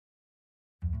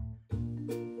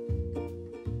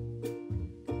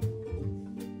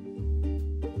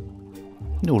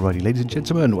Alrighty, ladies and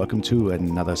gentlemen, welcome to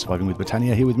another Surviving with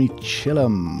Botania, here with me,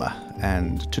 Chillum.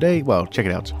 And today, well, check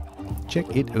it out.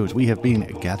 Check it out. We have been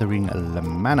gathering the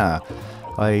mana.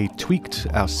 I tweaked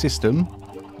our system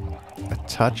a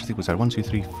touch. I think it was 1, 2,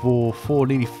 3, 4,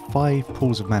 nearly 5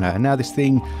 pools of mana. And now this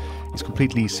thing is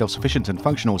completely self-sufficient and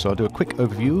functional. So I'll do a quick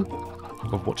overview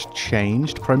of what's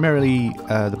changed. Primarily,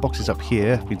 the boxes up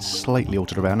here have been slightly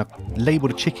altered around. I've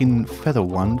labelled a chicken feather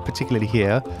one, particularly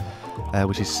here,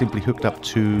 which is simply hooked up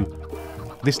to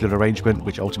this little arrangement,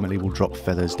 which ultimately will drop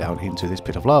feathers down into this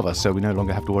pit of lava, so we no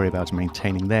longer have to worry about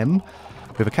maintaining them.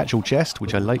 We have a catch-all chest,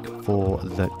 which I like for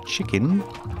the chicken.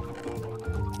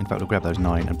 In fact, we'll grab those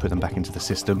 9 and put them back into the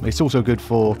system. It's also good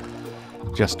for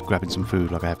just grabbing some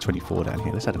food, like I have 24 down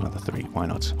here. Let's add another 3, why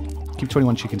not? Keep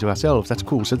 21 chicken to ourselves, that's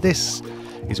cool. So this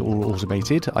is all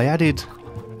automated. I added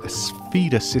a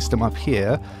feeder system up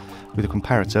here with a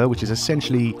comparator, which is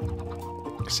essentially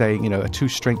saying, you know, a 2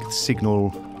 strength signal.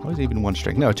 Why is it even 1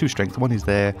 strength? No, a 2 strength. 1 is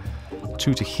there.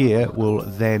 2 to here will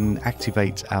then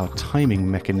activate our timing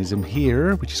mechanism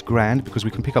here, which is grand because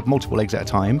we can pick up multiple eggs at a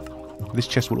time. This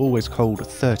chest will always hold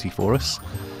 30 for us.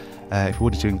 If we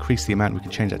wanted to increase the amount, we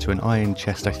could change that to an iron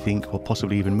chest, I think, or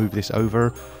possibly even move this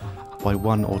over by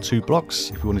 1 or 2 blocks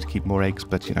if we wanted to keep more eggs.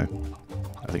 But, you know,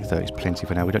 I think 30 is plenty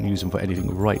for now. We don't use them for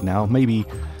anything right now. Maybe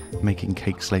making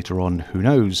cakes later on, who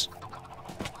knows?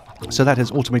 So that has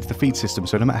automated the feed system,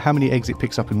 so no matter how many eggs it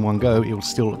picks up in one go, it will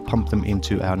still pump them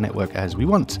into our network as we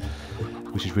want,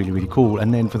 which is really, really cool.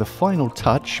 And then for the final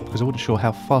touch, because I wasn't sure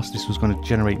how fast this was going to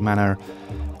generate mana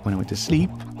when I went to sleep,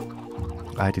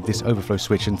 I did this overflow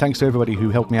switch, and thanks to everybody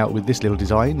who helped me out with this little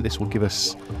design. This will give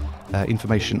us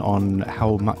information on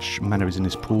how much mana is in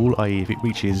this pool, i.e. if it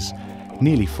reaches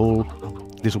nearly full,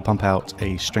 this will pump out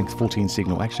a strength 14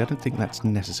 signal. Actually, I don't think that's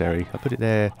necessary. I put it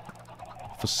there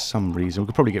for some reason. We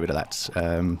could probably get rid of that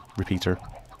repeater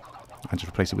and just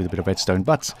replace it with a bit of redstone,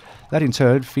 but that in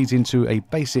turn feeds into a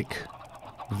basic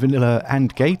vanilla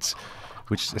AND gate,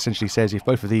 which essentially says if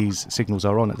both of these signals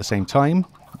are on at the same time,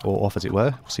 or off as it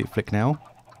were, we'll see it flick now,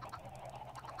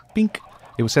 bink,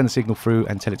 it will send the signal through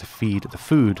and tell it to feed the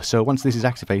food. So once this is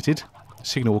activated, the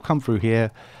signal will come through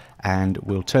here and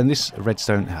we'll turn this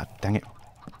redstone, dang it,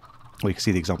 well, you can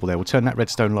see the example there, we'll turn that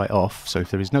redstone light off, so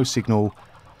if there is no signal,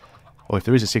 or if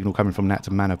there is a signal coming from that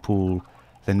mana pool,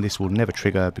 then this will never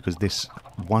trigger because this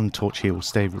 1 torch here will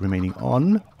stay remaining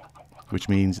on, which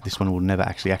means this one will never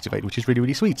actually activate, which is really,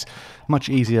 really sweet. Much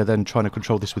easier than trying to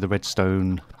control this with a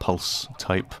redstone pulse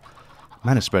type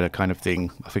mana spreader kind of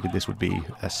thing. I figured this would be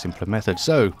a simpler method.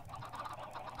 So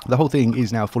the whole thing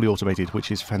is now fully automated, which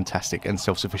is fantastic and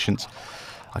self-sufficient.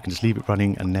 I can just leave it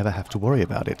running and never have to worry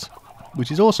about it,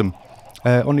 which is awesome.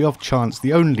 On the off chance,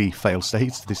 the only fail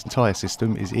state to this entire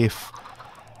system is if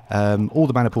all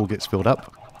the mana pool gets filled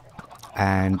up,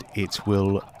 and it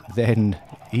will then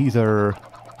either...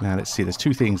 Now let's see, there's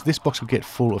 2 things. This box will get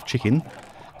full of chicken,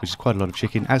 which is quite a lot of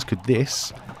chicken, as could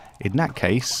this. In that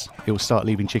case, it will start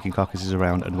leaving chicken carcasses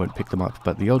around and won't pick them up,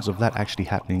 but the odds of that actually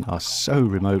happening are so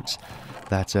remote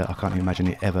that I can't imagine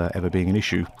it ever being an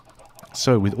issue.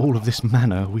 So with all of this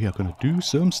mana, we are going to do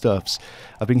some stuffs.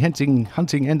 I've been hunting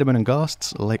endermen and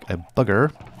ghasts like a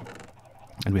bugger,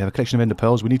 and we have a collection of ender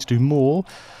pearls. We need to do more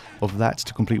of that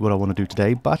to complete what I want to do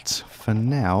today, but for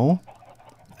now,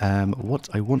 what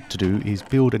I want to do is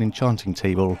build an enchanting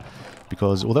table,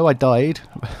 because although I died,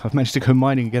 I've managed to go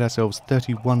mining and get ourselves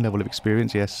 31 level of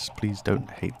experience. Yes, please don't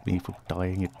hate me for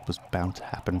dying, it was bound to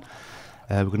happen.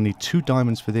 We're going to need 2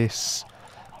 diamonds for this,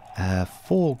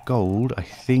 4 gold, I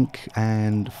think,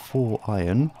 and 4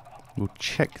 iron. We'll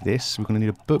check this. We're going to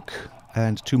need a book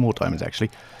and 2 more diamonds,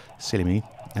 actually. Silly me.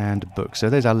 And a book. So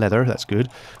there's our leather, that's good.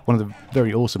 One of the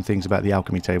very awesome things about the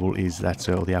alchemy table is that,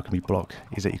 or the alchemy block,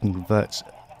 is that you can convert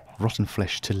rotten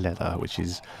flesh to leather, which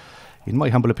is, in my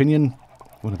humble opinion,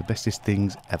 one of the bestest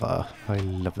things ever. I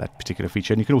love that particular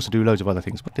feature. And you can also do loads of other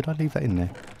things. But did I leave that in there?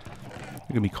 I'm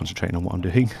going to be concentrating on what I'm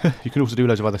doing. You can also do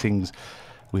loads of other things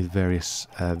with various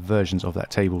versions of that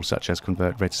table, such as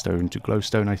convert redstone to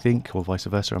glowstone, I think, or vice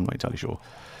versa, I'm not entirely sure.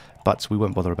 But we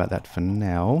won't bother about that for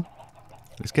now.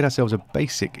 Let's get ourselves a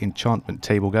basic enchantment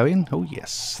table going. Oh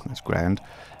yes, that's grand.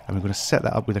 And we're going to set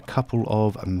that up with a couple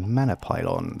of mana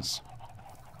pylons,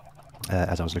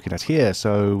 as I was looking at here.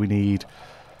 So we need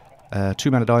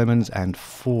 2 mana diamonds and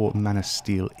 4 mana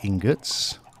steel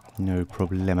ingots. No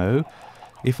problemo.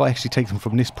 If I actually take them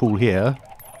from this pool here,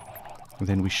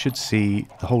 then we should see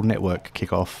the whole network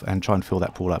kick off and try and fill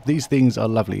that pool up. These things are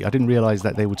lovely. I didn't realise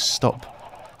that they would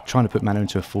stop trying to put mana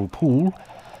into a full pool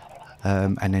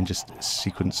and then just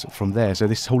sequence from there. So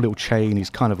this whole little chain is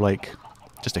kind of like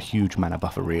just a huge mana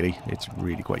buffer, really. It's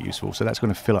really quite useful. So that's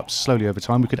going to fill up slowly over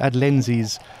time. We could add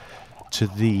lenses to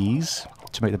these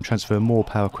to make them transfer more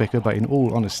power quicker, but in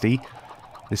all honesty,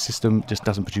 this system just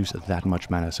doesn't produce that much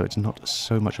mana, so it's not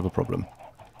so much of a problem.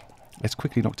 Let's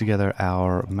quickly knock together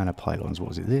our mana pylons. What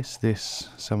was it? This,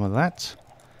 some of that.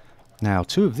 Now,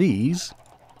 2 of these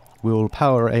will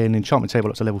power an enchantment table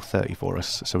up to level 30 for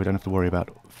us, so we don't have to worry about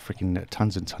freaking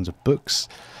tons and tons of books.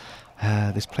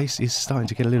 This place is starting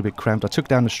to get a little bit cramped. I took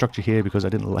down the structure here because I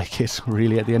didn't like it,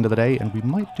 really, at the end of the day, and we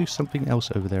might do something else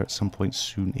over there at some point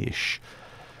soon-ish.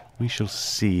 We shall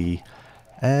see.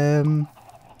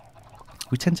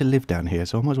 We tend to live down here,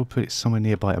 so I might as well put it somewhere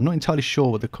nearby. I'm not entirely sure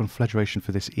what the conflagration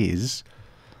for this is.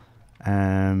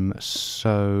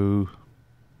 So,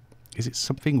 is it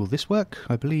something... Will this work?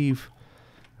 I believe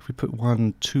if we put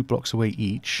 2 blocks away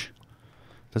each,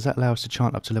 does that allow us to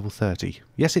chant up to level 30?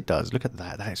 Yes, it does. Look at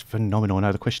that. That is phenomenal.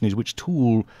 Now, the question is, which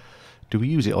tool do we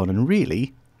use it on? And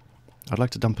really, I'd like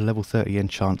to dump a level 30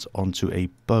 enchant onto a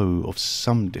bow of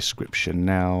some description.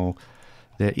 Now,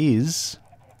 there is...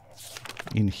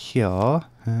 in here,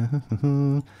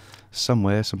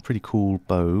 somewhere, some pretty cool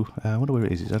bow. I wonder where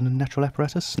it is. Is it under natural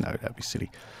apparatus? No, that'd be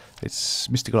silly. It's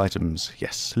mystical items.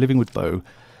 Yes, living wood bow.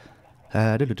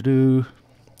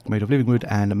 Made of living wood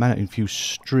and a mana-infused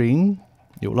string.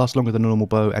 It will last longer than a normal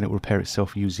bow, and it will repair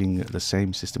itself using the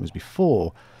same system as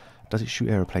before. Does it shoot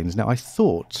aeroplanes? Now, I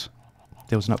thought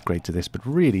there was an upgrade to this, but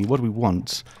really, what we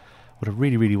want... What I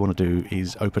really want to do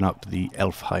is open up the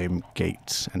Alfheim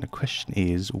gate. And the question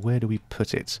is, where do we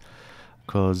put it?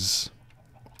 Because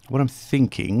what I am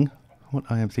thinking,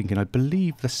 I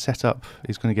believe the setup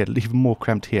is going to get even more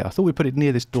cramped here. I thought we'd put it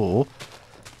near this door,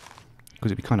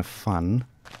 because it'd be kind of fun.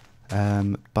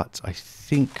 But I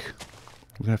think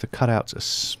we're going to have to cut out a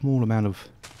small amount of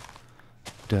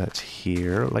dirt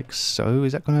here, like so.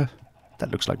 Is that going to... That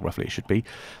looks like roughly it should be.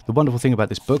 The wonderful thing about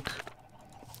this book...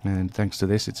 And thanks to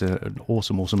this, it's an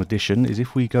awesome addition, is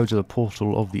if we go to the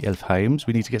portal of the Alfheims,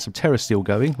 we need to get some Terrasteel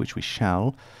going, which we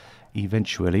shall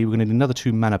eventually. We're going to need another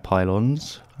 2 mana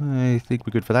pylons. I think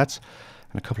we're good for that.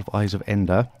 And a couple of Eyes of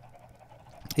Ender.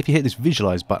 If you hit this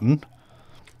visualize button,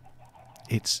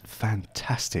 it's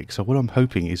fantastic. So what I'm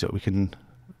hoping is that we can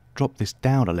drop this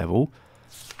down a level,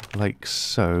 like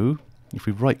so. If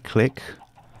we right click,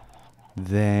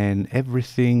 then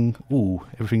everything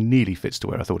nearly fits to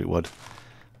where I thought it would.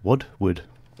 Wood. We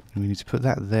need to put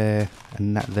that there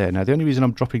and that there. Now, the only reason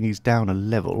I'm dropping these down a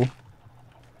level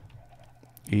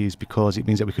is because it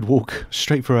means that we could walk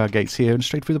straight through our gates here and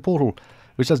straight through the portal,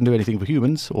 which doesn't do anything for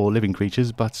humans or living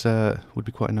creatures, but would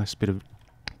be quite a nice bit of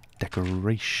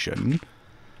decoration.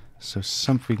 So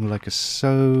something like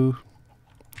so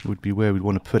would be where we'd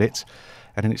want to put it.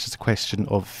 And then it's just a question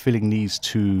of filling these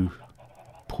 2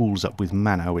 pools up with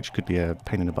mana, which could be a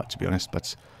pain in the butt, to be honest,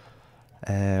 but...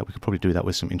 we could probably do that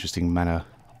with some interesting mana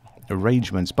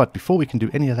arrangements. But before we can do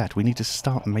any of that, we need to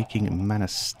start making mana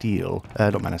steel.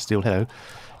 Not mana steel, hello.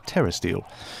 Terrasteel.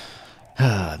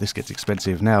 This gets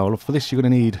expensive. Now, for this you're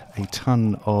going to need a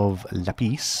ton of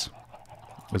lapis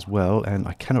as well. And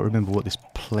I cannot remember what this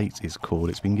plate is called.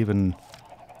 It's been given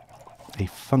a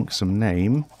funksome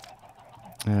name.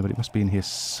 But it must be in here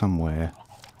somewhere.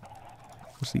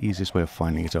 What's the easiest way of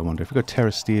finding it, I wonder? If we go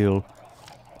Terrasteel...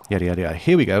 Yada yada yada.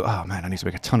 Here we go. Oh man, I need to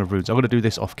make a ton of runes. I'm going to do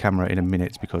this off camera in a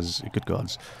minute because, good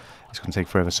gods, it's going to take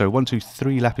forever. So 1, 2,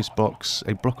 3 lapis blocks,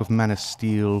 a block of mana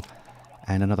steel,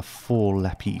 and another 4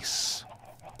 lapis.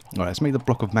 Alright, let's make the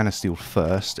block of mana steel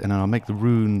first, and then I'll make the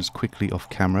runes quickly off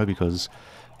camera because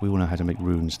we all know how to make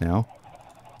runes now,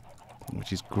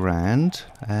 which is grand.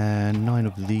 And 9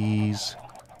 of these.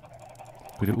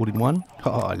 We do it all in one.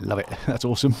 Oh, I love it. That's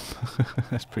awesome.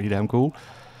 That's pretty damn cool.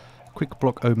 Quick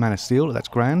block of mana steel, that's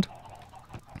grand.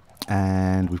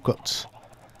 And we've got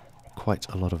quite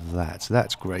a lot of that.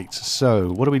 That's great.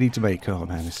 So, what do we need to make? Oh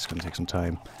man, this is going to take some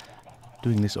time.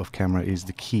 Doing this off camera is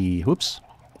the key. Whoops.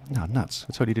 No, nuts.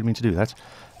 I totally didn't mean to do that.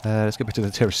 Let's get back to the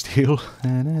Terrasteel.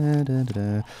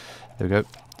 There we go.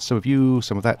 Some of you,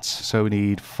 some of that. So we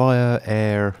need fire,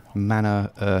 air,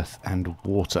 mana, earth, and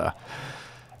water.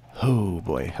 Oh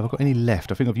boy, have I got any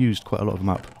left? I think I've used quite a lot of them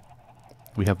up.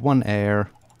 We have 1 air...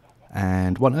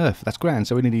 and 1 earth. That's grand.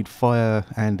 So we only need fire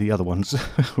and the other ones.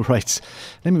 Right.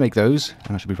 Let me make those,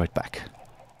 and I shall be right back.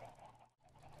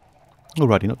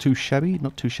 Alrighty, not too shabby.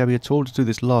 Not too shabby at all. Let's do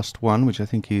this last one, which I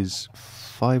think is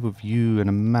 5 of you and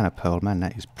a mana pearl. Man,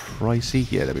 that is pricey.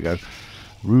 Yeah, there we go.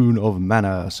 Rune of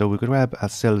mana. So we're going to grab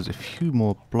ourselves a few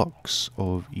more blocks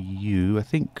of you. I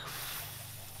think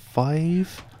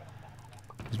 5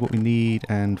 is what we need,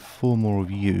 and 4 more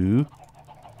of you.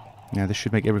 Now this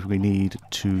should make everything we need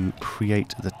to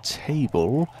create the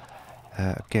table.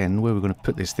 Again, where we're going to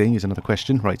put this thing is another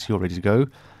question. Right, you're ready to go.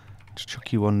 Just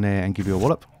chuck you on there and give you a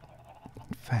wallop.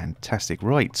 Fantastic.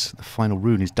 Right, the final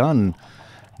rune is done.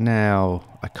 Now,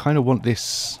 I kind of want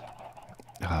this...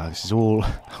 this is all...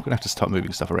 I'm going to have to start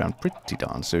moving stuff around pretty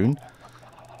darn soon.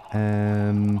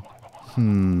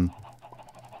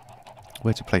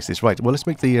 Where to place this? Right, well, let's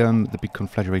make the big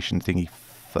conflagration thingy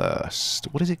first.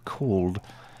 What is it called?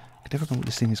 I can never remember what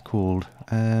this thing is called.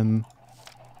 What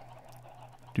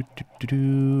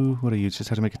are you? Just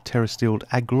how to make a Terrasteel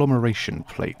Agglomeration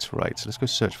Plate. Right, so let's go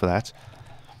search for that.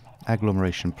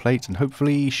 Agglomeration Plate, and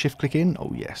hopefully shift-click in.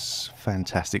 Oh, yes.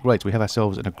 Fantastic. Right, we have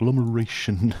ourselves an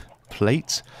Agglomeration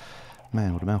Plate.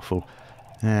 Man, what a mouthful.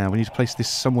 Now, we need to place this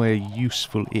somewhere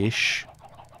useful-ish.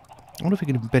 I wonder if we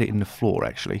can embed it in the floor,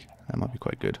 actually. That might be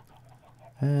quite good.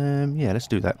 Yeah, let's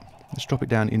do that. Let's drop it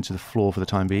down into the floor for the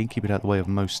time being. Keep it out of the way of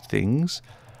most things.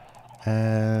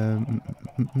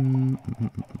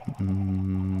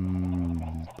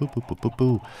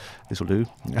 This will do.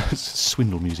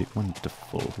 Swindle music.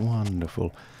 Wonderful,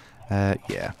 wonderful.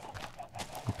 Yeah.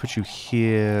 We'll put you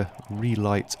here.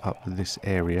 Relight up this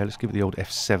area. Let's give it the old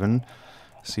F7.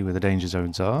 See where the danger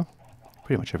zones are.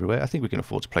 Pretty much everywhere. I think we can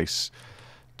afford to place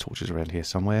torches around here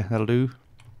somewhere. That'll do.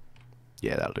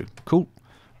 Yeah, that'll do. Cool.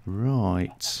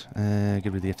 Right.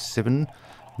 Give it the F7.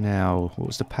 Now, what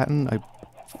was the pattern? I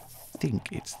think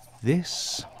it's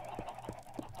this.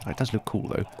 Oh, it does look cool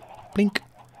though. Blink.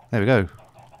 There we go.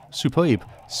 Superb.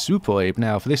 Superb.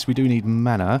 Now, for this we do need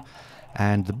mana,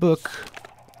 and the book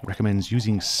recommends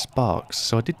using sparks.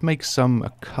 So I did make some a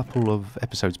couple of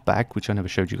episodes back, which I never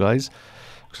showed you guys,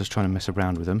 because I was trying to mess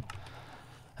around with them.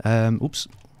 Oops.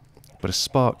 But a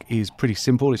spark is pretty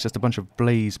simple. It's just a bunch of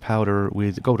blaze powder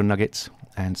with golden nuggets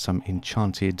and some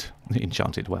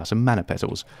some mana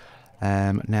petals.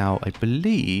 Now, I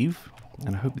believe,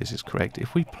 and I hope this is correct,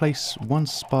 if we place one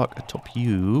spark atop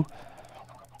you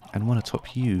and one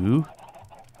atop you,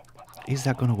 is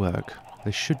that going to work?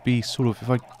 There should be sort of, if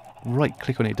I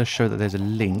right-click on it, it does show that there's a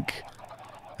link.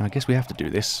 And I guess we have to do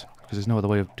this, because there's no other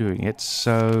way of doing it.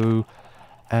 So,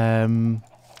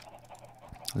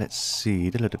 let's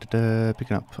see.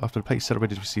 Picking up. After the plate is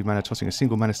celebrated to receive mana, tossing a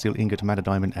single mana steel ingot, mana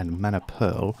diamond, and mana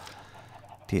pearl.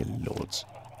 Dear lords.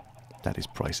 That is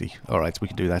pricey. Alright, we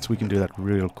can do that. We can do that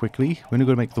real quickly. We're only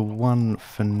going to make the one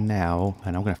for now.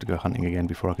 And I'm going to have to go hunting again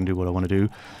before I can do what I want to do.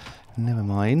 Never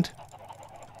mind.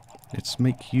 Let's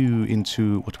make you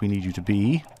into what we need you to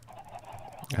be.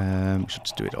 We should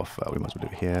just do it off. We might as well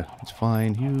do it here. It's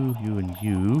fine. You, and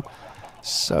you.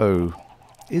 So,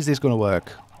 is this going to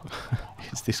work?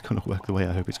 Is this going to work the way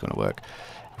I hope it's going to work?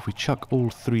 If we chuck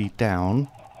all three down...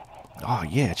 Oh,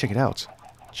 yeah, check it out.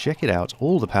 Check it out.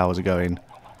 All the powers are going.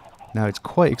 Now, it's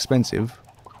quite expensive.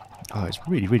 Oh, it's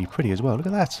really, really pretty as well. Look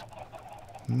at that.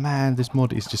 Man, this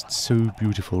mod is just so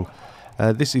beautiful.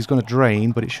 This is going to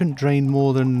drain, but it shouldn't drain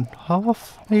more than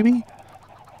half, maybe?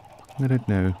 I don't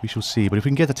know. We shall see. But if we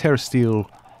can get the Terrasteel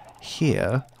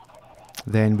here,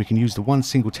 then we can use the one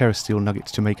single Terrasteel nugget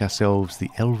to make ourselves the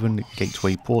Elven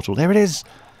Gateway Portal. There it is!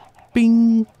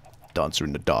 Bing! Dancer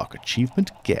in the Dark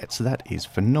achievement get. So that is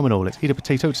phenomenal. Let's eat a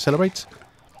potato to celebrate.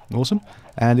 Awesome.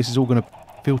 And this is all going to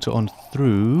filter on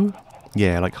through.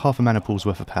 Yeah, like half a mana pool's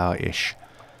worth of power-ish.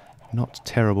 Not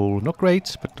terrible. Not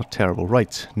great, but not terrible.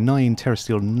 Right, 9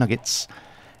 Terrasteel nuggets.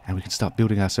 And we can start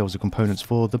building ourselves the components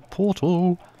for the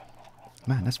portal.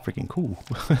 Man, that's freaking cool.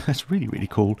 That's really, really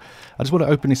cool. I just want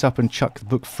to open this up and chuck the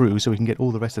book through so we can get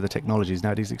all the rest of the technologies.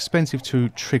 Now, it is expensive to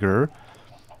trigger,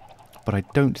 but I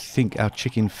don't think our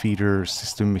chicken feeder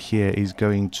system here is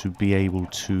going to be able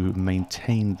to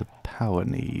maintain the power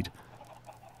need.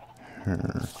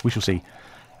 We shall see.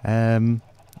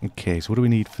 Okay, so what do we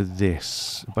need for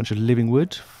this? A bunch of living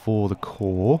wood for the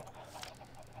core.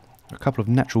 A couple of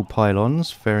natural pylons,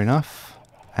 fair enough.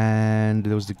 And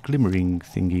there was the glimmering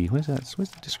thingy. Where's that?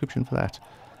 Where's the description for that?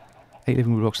 8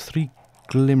 living wood blocks, 3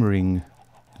 glimmering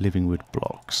living wood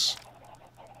blocks.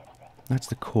 That's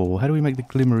the core. How do we make the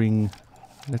glimmering?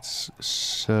 Let's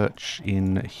search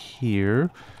in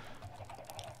here.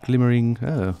 Glimmering.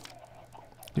 Oh.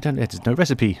 We don't. There's no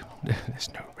recipe. There's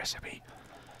no recipe.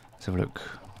 Let's have a look.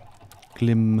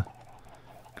 Glimmering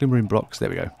blocks. There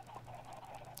we go.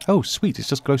 Oh, sweet. It's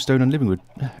just glowstone and living wood.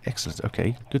 Excellent.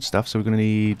 Okay, good stuff. So we're going to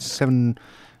need 7,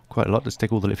 quite a lot. Let's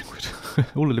take all the living wood.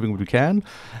 All the living wood we can.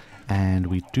 And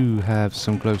we do have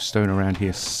some glowstone around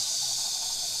here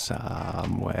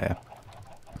somewhere.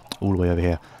 All the way over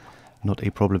here. Not a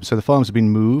problem. So the farms have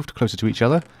been moved closer to each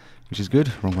other, which is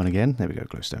good. Wrong one again. There we go,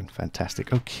 glowstone.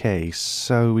 Fantastic. Okay,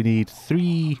 so we need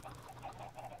 3...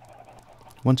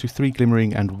 1, 2, 3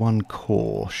 glimmering and 1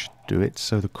 core should do it.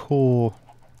 So the core...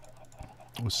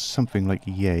 was something like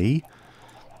yay.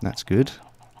 That's good.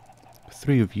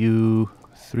 3 of you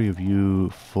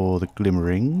for the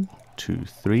glimmering. 2,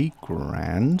 3,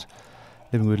 grand.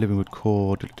 Living wood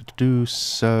core,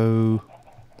 so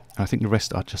I think the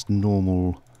rest are just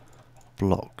normal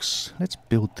blocks. Let's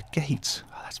build the gate.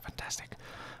 Oh, that's fantastic.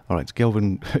 Alright,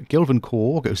 Gelven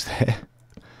core goes there.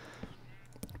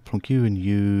 Plonk you and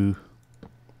you.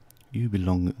 You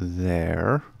belong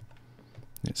there.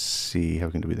 Let's see how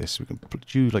we can do this. We can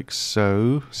put you like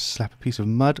so. Slap a piece of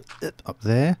mud up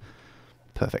there.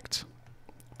 Perfect.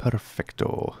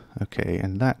 Perfecto. Okay,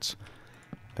 and that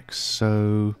like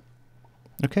so.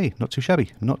 Okay, not too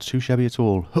shabby. Not too shabby at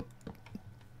all. Hup.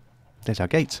 There's our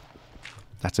gate.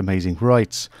 That's amazing.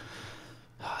 Right.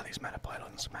 Ah, these mana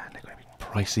pylons, man, they're going to be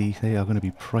pricey. They are going to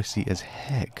be pricey as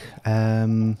heck.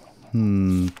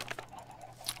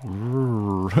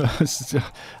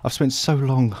 I've spent so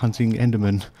long hunting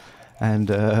Enderman and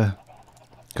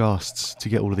ghasts to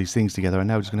get all of these things together, and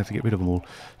now we're just going to have to get rid of them all.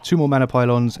 2 more mana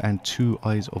pylons and 2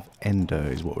 eyes of Ender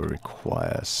is what we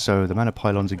require. So the mana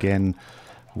pylons again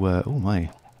were, oh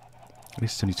my, at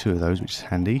least only 2 of those, which is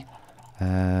handy.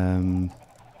 4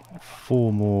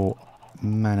 more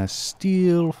mana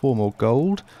steel, 4 more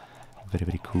gold. Very,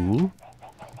 very cool.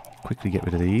 Quickly get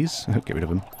rid of these. Get rid of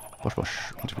them. Bosh,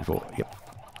 bosh. 1, 2, 3, 4. Yep.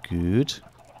 Good.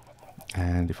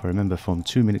 And if I remember from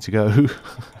 2 minutes ago,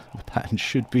 the pattern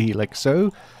should be like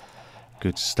so.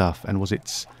 Good stuff. And was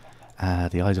it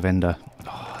the Eyes of Ender?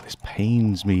 Oh, this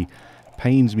pains me.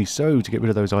 Pains me so to get rid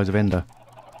of those Eyes of Ender.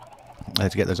 To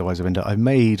get those Eyes of Ender. I've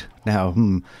made, now,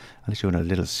 unless you're on a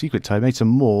little secret time, I made some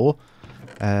more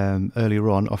earlier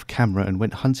on off camera and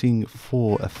went hunting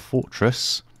for a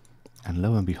fortress. And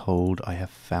lo and behold, I have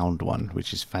found one,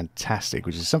 which is fantastic,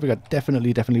 which is something I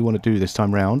definitely want to do this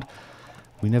time round.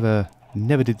 We never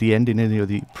did the end in any of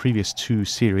the previous 2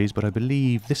 series, but I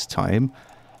believe this time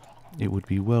it would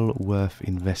be well worth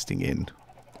investing in.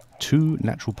 2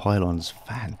 natural pylons.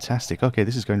 Fantastic. Okay,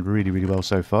 this is going really, really well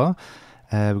so far.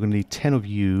 We're going to need 10 of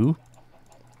you,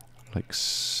 like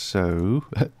so.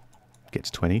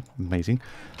 Gets 20. Amazing.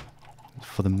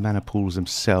 For the mana pools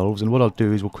themselves. And what I'll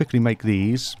do is we'll quickly make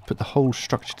these, put the whole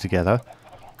structure together,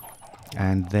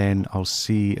 and then I'll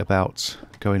see about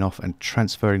going off and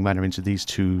transferring mana into these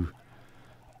 2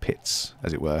 pits,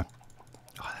 as it were.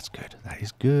 Oh, that's good. That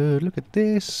is good. Look at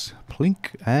this.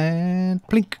 Plink and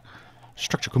plink.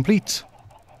 Structure complete.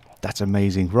 That's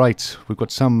amazing. Right, we've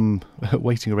got some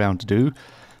waiting around to do.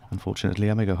 Unfortunately,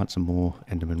 I may go hunt some more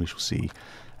Endermen, we shall see.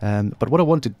 But what I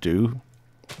want to do,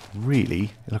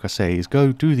 really, like I say, is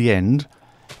go do the end,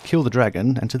 kill the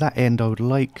dragon, and to that end I would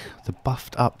like the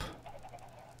buffed up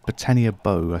Botania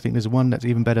bow. I think there's one that's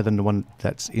even better than the one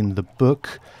that's in the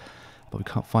book, but we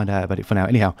can't find out about it for now.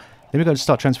 Anyhow, let me go and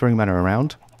start transferring mana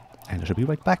around, and I shall be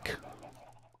right back.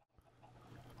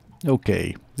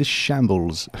 Okay, this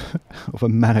shambles of a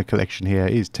mana collection here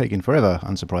is taking forever,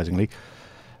 unsurprisingly.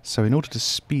 So in order to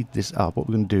speed this up, what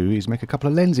we're going to do is make a couple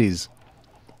of lenses.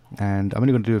 And I'm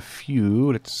only going to do a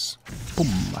few. Let's boom,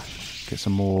 get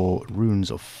some more runes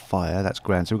of fire. That's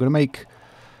grand. So we're going to make,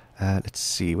 let's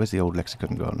see, where's the old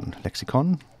lexicon gone?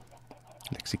 Lexicon?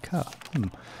 Lexica.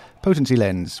 Potency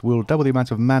lens will double the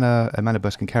amount of mana a mana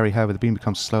burst can carry. However, the beam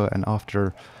becomes slower, and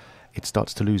after it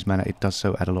starts to lose mana, it does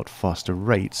so at a lot faster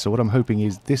rate. So what I'm hoping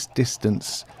is this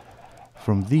distance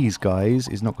from these guys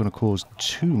is not going to cause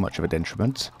too much of a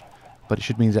detriment, but it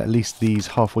should mean that at least these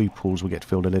halfway pools will get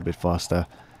filled a little bit faster,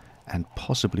 and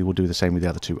possibly we'll do the same with the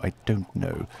other 2. I don't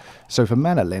know. So for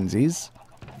mana lenses,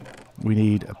 we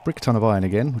need a brick ton of iron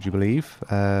again, would you believe?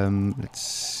 Let's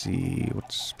see,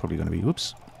 what's probably going to be,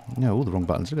 whoops, no, all the wrong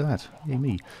buttons, look at that, yay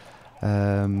me.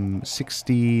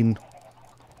 16,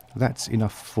 that's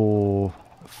enough for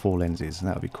 4 lenses, and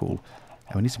that would be cool.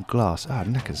 And we need some glass. Ah,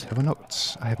 knackers, have I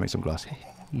not? I have made some glass. Hey,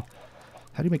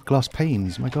 how do you make glass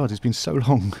panes? My god, it's been so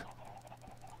long.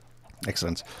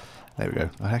 Excellent. There we go.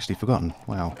 I'd actually forgotten.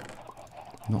 Wow.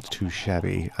 Not too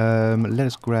shabby. Let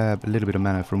us grab a little bit of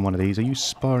mana from one of these. Are you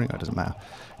sparring? Oh, it doesn't matter.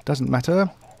 Doesn't matter.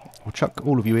 We'll chuck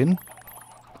all of you in.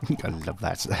 I love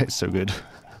that. That's so good.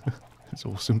 That's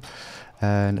awesome.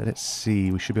 And let's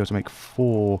see. We should be able to make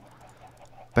 4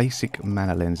 basic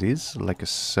mana lenses, like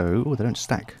so. Oh, they don't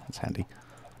stack. That's handy.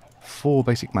 4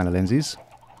 basic mana lenses.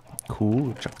 Cool.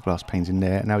 We'll chuck the glass panes in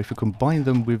there. Now, if we combine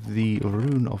them with the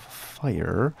rune of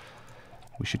fire,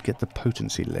 we should get the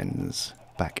potency lens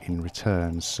back in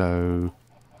return. So,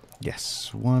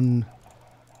 yes, 1,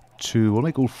 2. We'll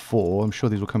make all 4. I'm sure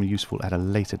these will come in useful at a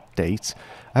later date.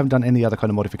 I haven't done any other kind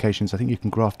of modifications. I think you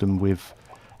can graft them with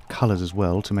colours as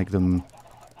well to make them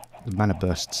the mana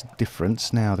bursts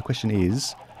different. Now, the question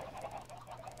is,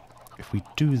 if we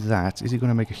do that, is it going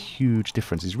to make a huge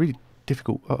difference? It's really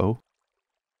difficult. Uh-oh.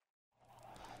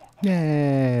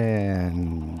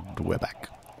 And we're back.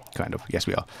 Kind of. Yes,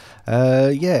 we are.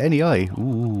 Yeah, NEI.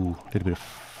 Ooh, a little bit of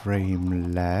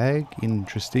frame lag.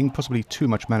 Interesting. Possibly too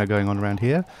much mana going on around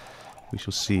here. We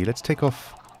shall see. Let's take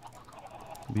off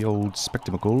the old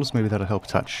spectacles. Maybe that'll help a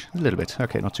touch. A little bit.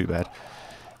 Okay, not too bad.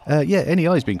 Yeah,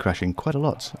 NEI's been crashing quite a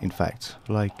lot, in fact.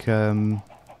 Like,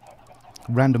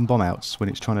 random bomb outs when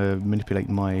it's trying to manipulate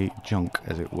my junk,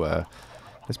 as it were.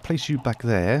 Let's place you back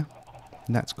there.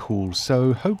 That's cool.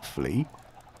 So, hopefully,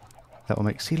 that will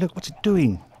make... See, look, what's it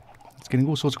doing? It's getting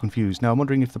all sorts of confused. Now, I'm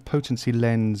wondering if the potency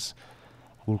lens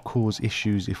will cause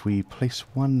issues if we place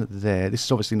one there. This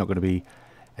is obviously not going to be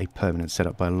a permanent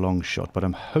setup by a long shot, but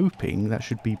I'm hoping that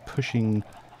should be pushing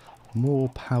more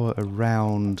power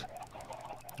around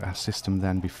our system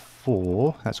than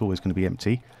before. That's always going to be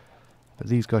empty. But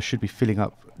these guys should be filling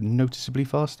up noticeably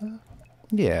faster.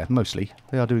 Yeah, mostly.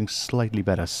 They are doing slightly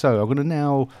better. So, I'm going to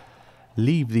now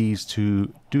leave these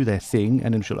to do their thing,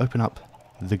 and then she'll open up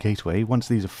the gateway once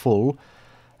these are full,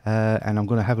 and I'm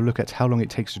going to have a look at how long it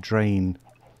takes to drain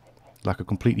like a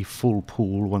completely full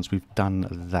pool once we've done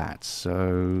that.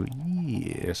 So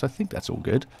yes, I think that's all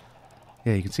good.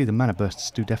 Yeah, you can see the mana bursts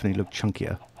do definitely look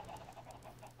chunkier.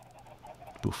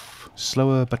 Oof.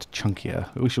 Slower but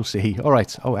chunkier. We shall see.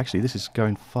 Alright. Oh, actually this is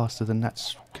going faster than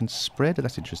that can spread.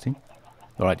 That's interesting.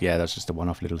 Alright, yeah, that's just a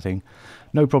one-off little thing.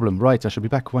 No problem. Right, I shall be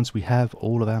back once we have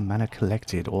all of our mana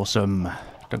collected. Awesome.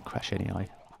 Don't crash any eye.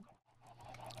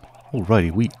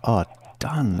 Alrighty, we are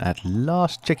done at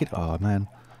last. Check it. Oh, man.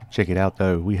 Check it out,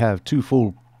 though. We have 2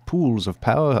 full pools of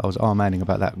power. I was arm-manning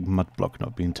about that mud block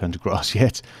not being turned to grass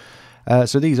yet.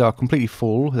 So these are completely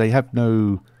full. They have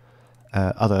no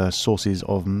other sources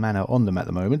of mana on them at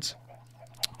the moment.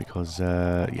 Because,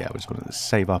 yeah, I just wanted to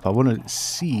save up. I want to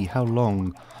see how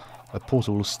long a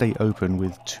portal will stay open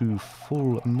with 2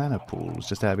 full mana pools,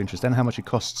 just out of interest, and how much it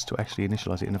costs to actually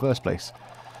initialize it in the first place.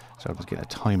 So I'm just getting a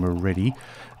timer ready.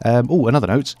 Oh, another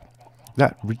note.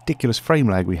 That ridiculous frame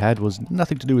lag we had was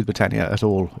nothing to do with Botania at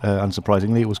all,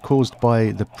 unsurprisingly. It was caused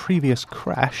by the previous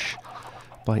crash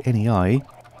by NEI,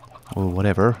 or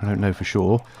whatever, I don't know for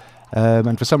sure.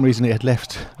 And for some reason it had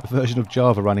left a version of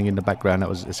Java running in the background that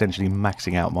was essentially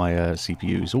maxing out my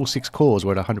CPUs. All 6 cores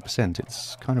were at 100%.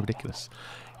 It's kind of ridiculous.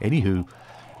 Anywho,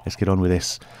 let's get on with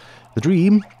this. The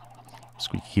dream,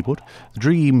 squeaky keyboard, the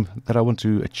dream that I want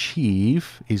to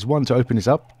achieve is 1, to open this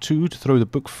up, 2, to throw the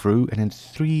book through, and then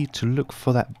 3, to look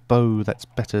for that bow that's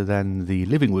better than the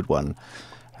living wood one.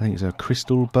 I think it's a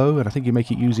crystal bow, and I think you make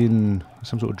it using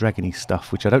some sort of dragony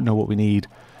stuff, which I don't know what we need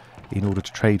in order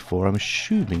to trade for. I'm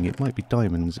assuming it might be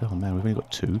diamonds. Oh man, we've only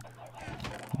got 2.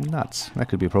 Nuts. That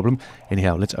could be a problem.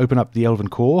 Anyhow, let's open up the Elven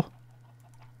Core.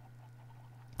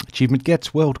 Achievement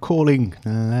gets World Calling.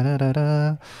 Da, da, da, da.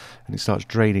 And it starts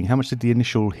draining. How much did the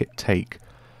initial hit take?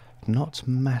 Not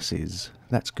masses.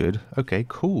 That's good. Okay,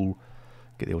 cool.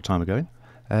 Get the old timer going.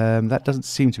 That doesn't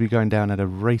seem to be going down at a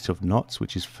rate of knots,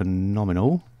 which is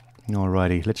phenomenal.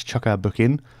 Alrighty, let's chuck our book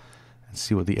in and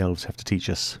see what the elves have to teach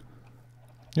us.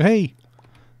 Oh, hey!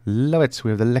 Love it. We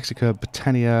have the Lexica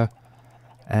Botania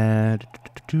and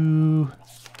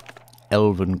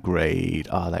Elven grade.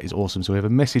 Ah, that is awesome. So we have a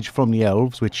message from the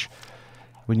elves, which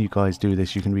when you guys do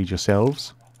this you can read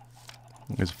yourselves.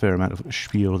 There's a fair amount of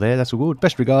spiel there. That's all good.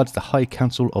 Best regards, the High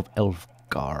Council of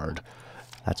Elfguard.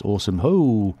 That's awesome.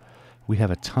 Oh, we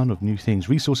have a ton of new things.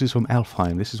 Resources from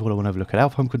Alfheim. This is what I want to have a look at.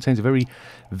 Alfheim contains a very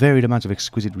varied amount of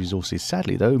exquisite resources.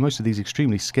 Sadly, though, most of these are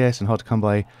extremely scarce and hard to come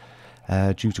by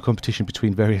due to competition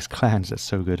between various clans. That's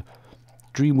so good.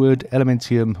 Dreamwood,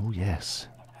 Elementium. Oh, yes.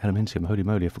 Elementium. Holy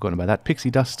moly, I've forgotten about that. Pixie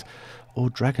Dust or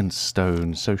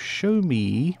Dragonstone. So show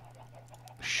me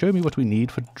what we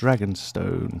need for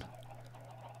Dragonstone.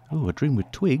 Oh, a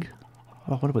Dreamwood Twig.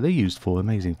 Oh, I wonder what they're used for.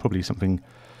 Amazing. Probably something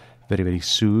very, very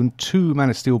soon. 2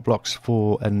 mana steel blocks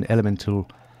for an elemental.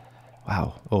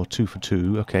 Wow. Or 2 for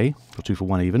 2. Okay. Or 2 for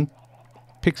 1 even.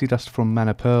 Pixie Dust from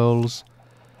Mana Pearls.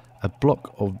 A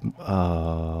block of...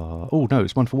 oh, no,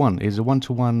 it's 1 for 1. It's a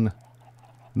 1-to-1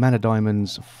 Mana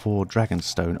Diamonds for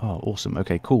Dragonstone. Oh, awesome.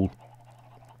 Okay, cool.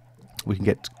 We can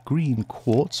get green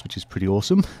quartz, which is pretty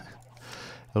awesome.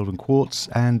 Elven quartz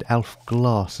and Alf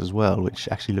glass as well, which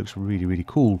actually looks really, really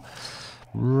cool.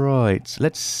 Right,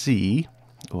 let's see.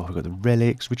 Oh, I've got the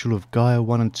relics, Ritual of Gaia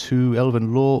 1 and 2,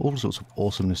 Elven lore, all sorts of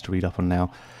awesomeness to read up on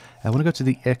now. I want to go to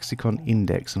the Lexicon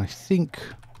Index, and I think...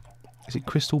 Is it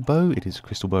Crystal Bow? It is a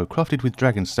Crystal Bow. Crafted with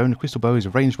Dragonstone, a Crystal Bow is a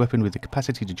ranged weapon with the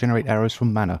capacity to generate arrows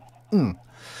from mana.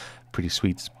 Pretty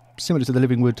sweet. Similar to the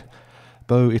Living Wood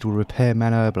Bow, it will repair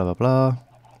mana, blah, blah, blah.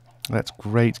 That's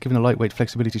great. Given a lightweight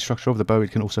flexibility structure of the bow,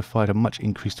 it can also fire at a much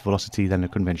increased velocity than a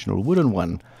conventional wooden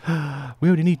one. We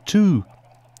only need 2.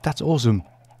 That's awesome.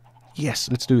 Yes,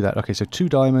 let's do that. Okay, so 2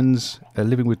 diamonds, a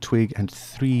living wood twig, and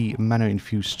 3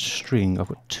 mana-infused string. I've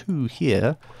got 2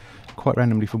 here, quite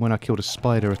randomly from when I killed a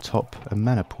spider atop a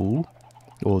mana pool.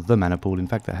 Or the mana pool, in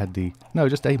fact, that had the... No,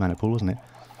 just a mana pool, wasn't it?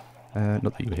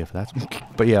 Not that you were here for that.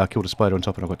 But yeah, I killed a spider on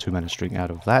top and I've got 2 mana string out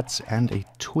of that. And a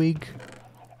twig.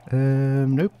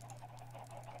 Nope.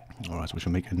 Alright, so we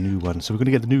shall make a new one. So we're going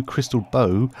to get the new crystal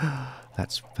bow.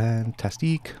 That's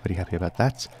fantastic. Very happy about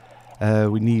that.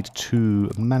 We need to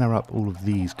mana up all of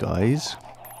these guys.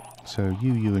 So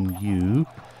you, and you.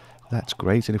 That's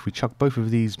great. And if we chuck both of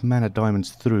these mana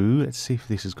diamonds through, let's see if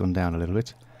this has gone down a little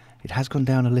bit. It has gone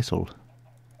down a little.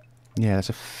 Yeah, that's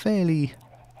a fairly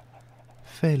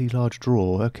large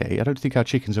draw. Okay, I don't think our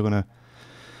chickens are going to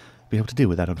be able to deal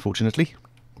with that, unfortunately.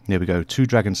 There we go. 2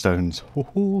 dragon stones.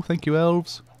 Oh, thank you,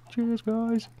 elves. Cheers,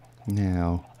 guys.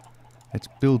 Now, let's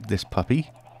build this puppy.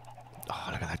 Oh,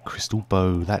 look at that crystal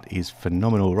bow. That is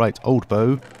phenomenal. Right, old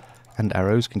bow and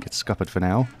arrows can get scuppered for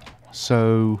now.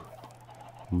 So,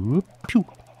 whoop, pew.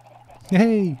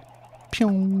 Hey,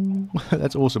 pew.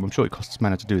 That's awesome. I'm sure it costs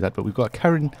mana to do that, but we've got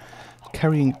carrying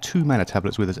 2 mana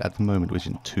tablets with us at the moment, which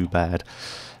isn't too bad.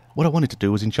 What I wanted to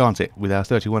do was enchant it with our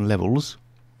 31 levels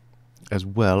as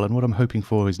well, and what I'm hoping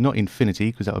for is not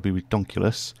infinity, because that would be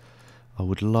redonkulous. I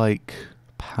would like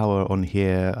power on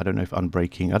here. I don't know if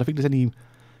unbreaking. I don't think there's any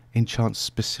enchants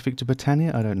specific to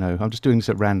Botania. I don't know. I'm just doing this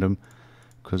at random,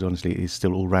 because honestly it is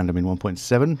still all random in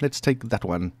 1.7. Let's take that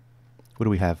one. What do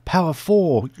we have? Power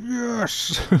 4!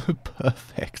 Yes!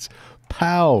 Perfect.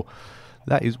 Pow!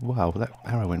 That is... Wow, that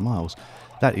arrow went miles.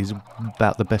 That is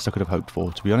about the best I could have hoped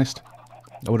for, to be honest.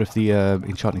 I wonder if the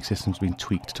enchanting system's been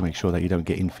tweaked to make sure that you don't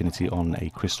get infinity on a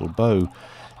crystal bow.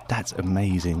 That's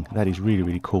amazing. That is really,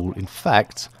 really cool. In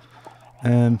fact,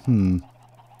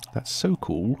 that's so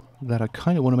cool that I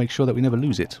kind of want to make sure that we never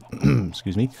lose it.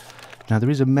 Excuse me. Now, there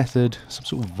is a method, some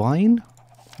sort of vine.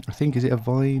 I think, is it a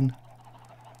vine?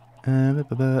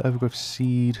 Overgrowth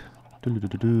seed.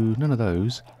 None of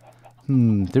those.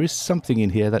 There is something in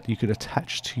here that you could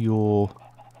attach to your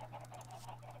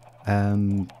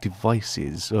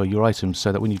devices or your items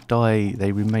so that when you die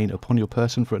they remain upon your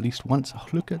person for at least once. Oh,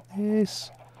 look at this.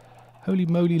 Holy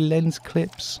moly, lens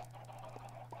clips.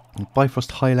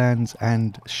 Bifrost Highlands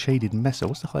and Shaded Mesa.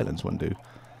 What's the Highlands one do?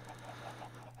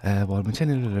 While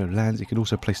maintaining lands, it can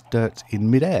also place dirt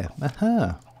in midair.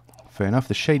 Aha. Fair enough.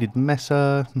 The Shaded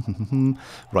Mesa.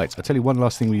 Right, I'll tell you one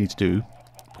last thing we need to do,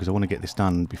 because I want to get this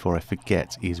done before I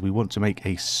forget, is we want to make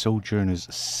a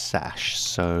Sojourner's Sash.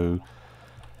 So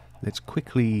let's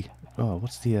quickly... Oh,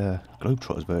 what's the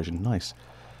Globetrotters version? Nice.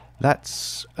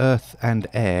 That's Earth and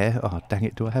Air. Oh, dang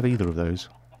it. Do I have either of those?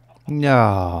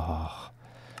 No.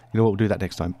 You know what? We'll do that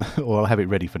next time. Or I'll have it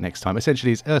ready for next time.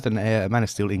 Essentially, it's Earth and Air, a Mana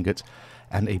Steel ingot,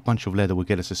 and a bunch of leather will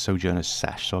get us a Sojourner's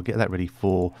Sash. So I'll get that ready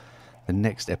for the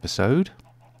next episode.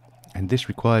 And this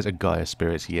requires a Gaia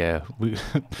Spirit. Yeah.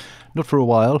 Not for a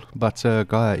while, but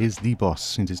Gaia is the boss.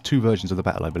 Since there's 2 versions of the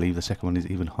battle, I believe. The second one is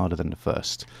even harder than the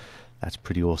first. That's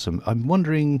pretty awesome. I'm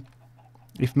wondering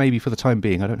if maybe for the time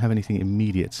being, I don't have anything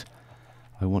immediate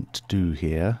I want to do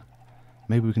here.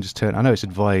 Maybe we can just turn... I know it's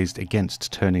advised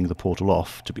against turning the portal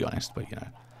off, to be honest, but,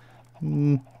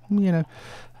 we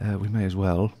may as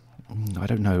well. I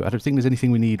don't know. I don't think there's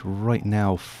anything we need right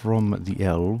now from the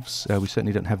elves. We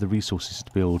certainly don't have the resources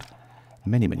to build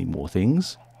many, many more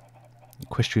things.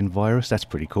 Equestrian Virus, that's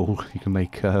pretty cool. You can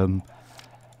make, I think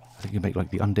you can make like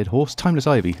the Undead Horse. Timeless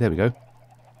Ivy, there we go.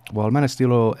 While Mana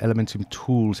Steel or Elementum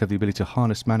tools have the ability to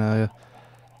harness mana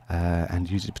and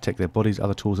use it to protect their bodies,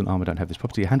 other tools and armor don't have this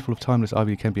property. A handful of Timeless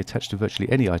Ivy can be attached to virtually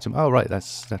any item. Oh, right,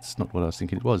 that's not what I was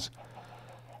thinking it was.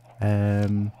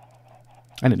 And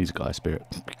it needs a Gaia Spirit,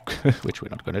 which we're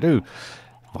not going to do.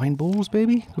 Vine balls,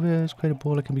 baby? There's create a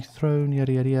ball that can be thrown,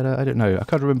 yada, yada, yada. I don't know. I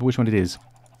can't remember which one it is.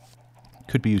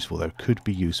 Could be useful, though. Could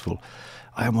be useful.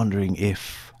 I am wondering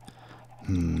if...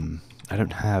 I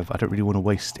don't really want to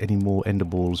waste any more ender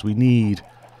balls. We need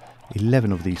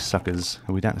 11 of these suckers,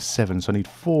 and we're down to 7, so I need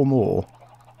 4 more.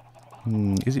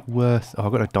 Is it worth... Oh,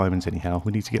 I've got no diamonds anyhow.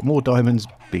 We need to get more diamonds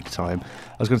big time.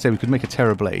 I was going to say we could make a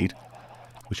Terra Blade,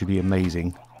 which would be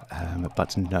amazing.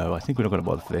 But no, I think we're not going to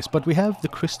bother for this. But we have the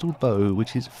Crystal Bow,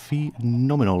 which is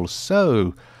phenomenal.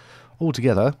 So,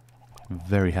 altogether,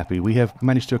 very happy. We have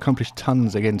managed to accomplish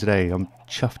tons again today. I'm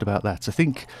chuffed about that. So I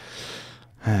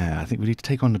think we need to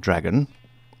take on the dragon,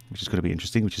 which is going to be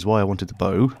interesting, which is why I wanted the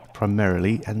bow,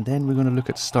 primarily. And then we're going to look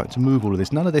at starting to move all of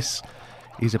this. None of this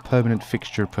is a permanent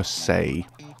fixture per se,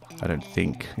 I don't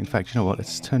think. In fact, you know what?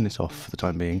 Let's turn this off for the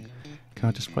time being. Can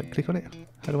I just right click on it?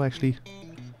 How do I actually...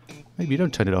 Maybe you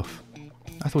don't turn it off.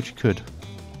 I thought you could.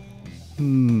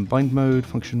 Bind mode,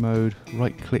 function mode,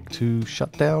 right click to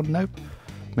shut down. Nope.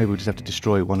 Maybe we'll just have to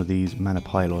destroy one of these mana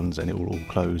pylons and it will all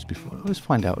close before... Let's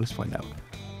find out, let's find out.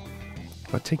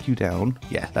 If I take you down...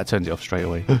 Yeah, that turns it off straight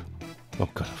away. Oh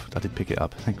god, I did pick it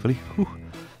up, thankfully. Whew.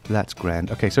 That's grand.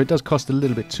 Okay, so it does cost a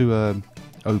little bit to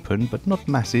open, but not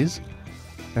masses.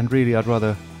 And really, I'd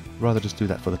rather just do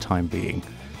that for the time being.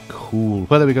 Cool.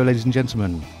 Well, there we go, ladies and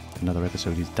gentlemen. Another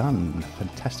episode is done.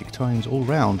 Fantastic times all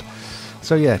round.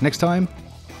 So yeah, next time,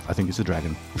 I think it's a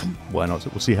dragon. Why not?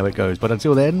 We'll see how it goes. But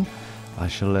until then, I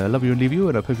shall love you and leave you,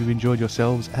 and I hope you've enjoyed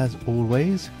yourselves as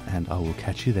always. And I will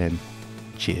catch you then.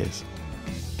 Cheers.